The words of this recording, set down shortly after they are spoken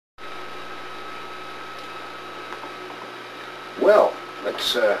Well,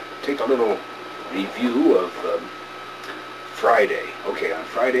 let's take a little review of Friday. Okay, on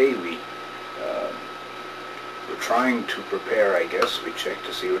Friday we're trying to prepare, I guess, we checked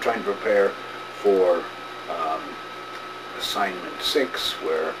to see, we're trying to prepare for assignment 6,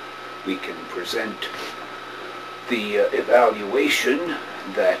 where we can present the evaluation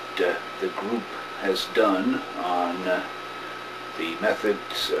that the group has done on the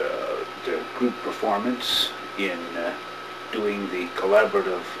methods, the group performance in doing the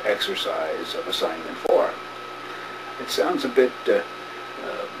collaborative exercise of assignment 4. It sounds a bit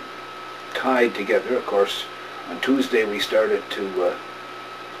tied together. Of course, on Tuesday we started to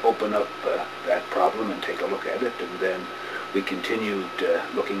open up that problem and take a look at it, and then we continued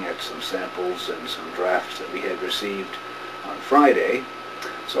looking at some samples and some drafts that we had received on Friday.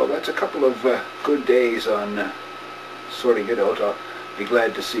 So that's a couple of good days on sorting it out. I'll be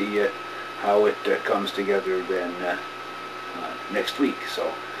glad to see how it comes together then next week.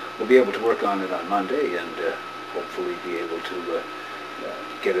 So we'll be able to work on it on Monday and hopefully be able to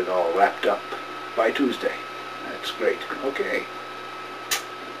get it all wrapped up by Tuesday. That's great. Okay.